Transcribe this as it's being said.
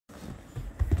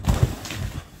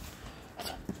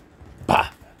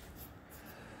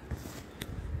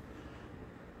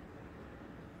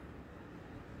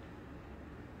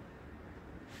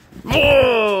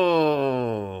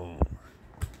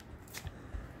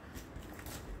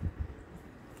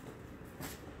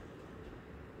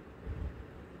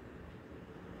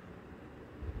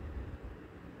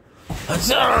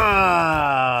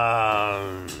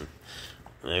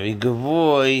Very good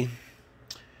boy.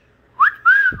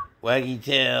 Waggy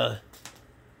tail.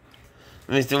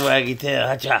 Mr. Waggy tail.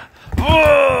 Hacha.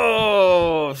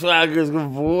 Oh! Swagger's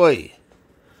good boy.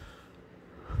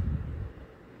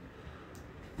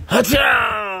 Hacha!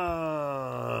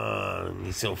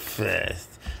 He's so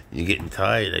fast. You're getting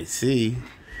tired, I see.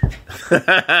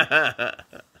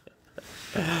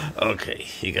 Okay,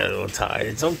 you got a little tired.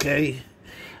 It's okay.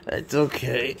 It's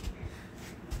okay.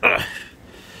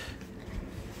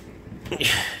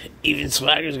 Even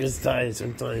Swaggers gets tired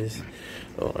sometimes.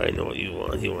 Oh, I know what you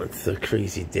want. He wants the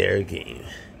crazy dare game.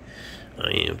 I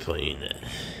ain't playing that.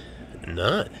 I'm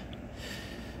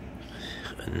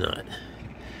not.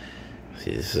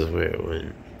 See, this is where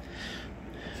when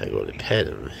if I go to pet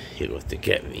him, he goes to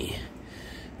get me.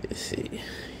 You see,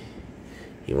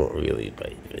 he won't really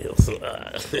bite me. He'll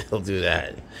do that.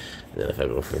 And then if I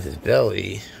go for his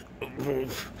belly,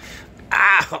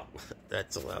 ow!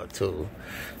 That's allowed too.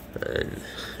 And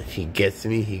if he gets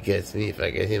me, he gets me. If I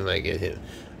get him, I get him.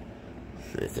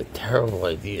 It's a terrible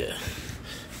idea.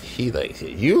 He likes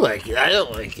it. You like it. I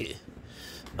don't like it.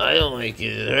 I don't like it.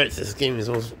 It hurts. This game is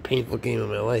the most painful game of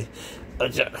my life.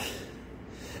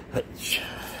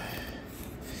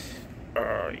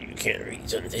 Oh, you can't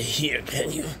reach under here,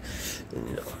 can you?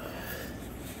 No.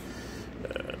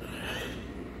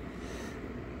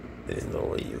 There's no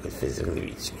way you could physically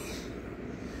reach me.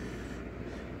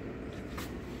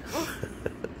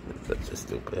 Such a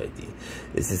stupid idea.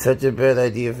 This is such a bad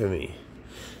idea for me.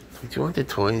 Don't you want the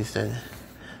toy instead?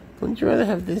 Wouldn't you rather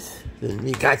have this than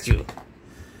me? Got you.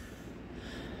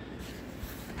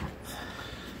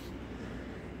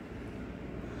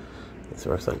 This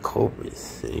works on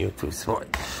cobras, and you're too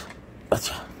smart.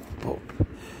 Gotcha. Boop.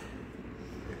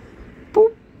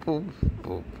 Boop, boop,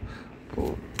 boop,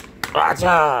 boop.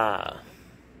 Gotcha.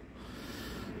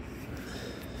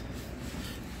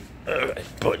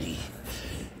 Alright, buddy.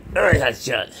 Alright, hot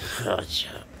shot. Hot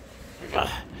shot.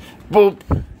 Boop.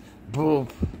 Boop.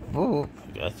 Boop.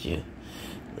 Got you.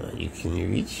 Can you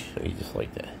reach? Or you just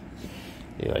like that?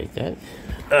 You like that?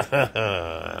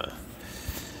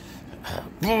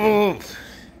 Boop.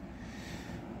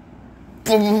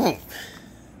 Boop.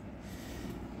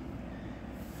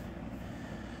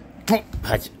 Boop.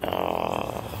 Hot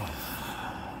shot.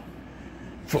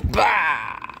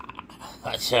 Bah!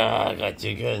 Gotcha, I got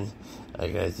you again. I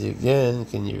got you again.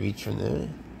 Can you reach from there?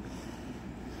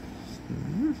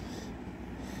 Mm-hmm.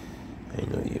 I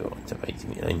know you want to bite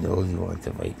me. I know you want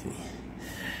to bite me.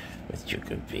 But you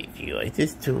could baby. You like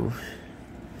this too.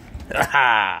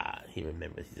 Ha! He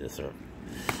remembers he's a servant.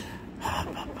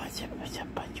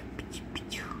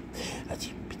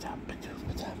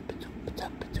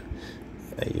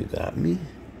 You got me?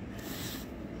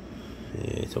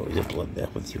 Yeah, it's always a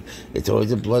bloodbath with you. It's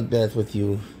always a bloodbath with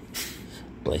you.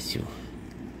 Bless you.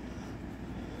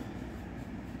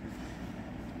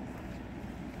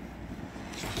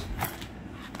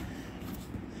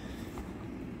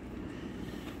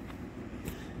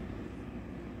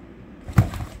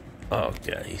 Oh,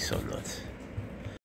 God, he's so nuts.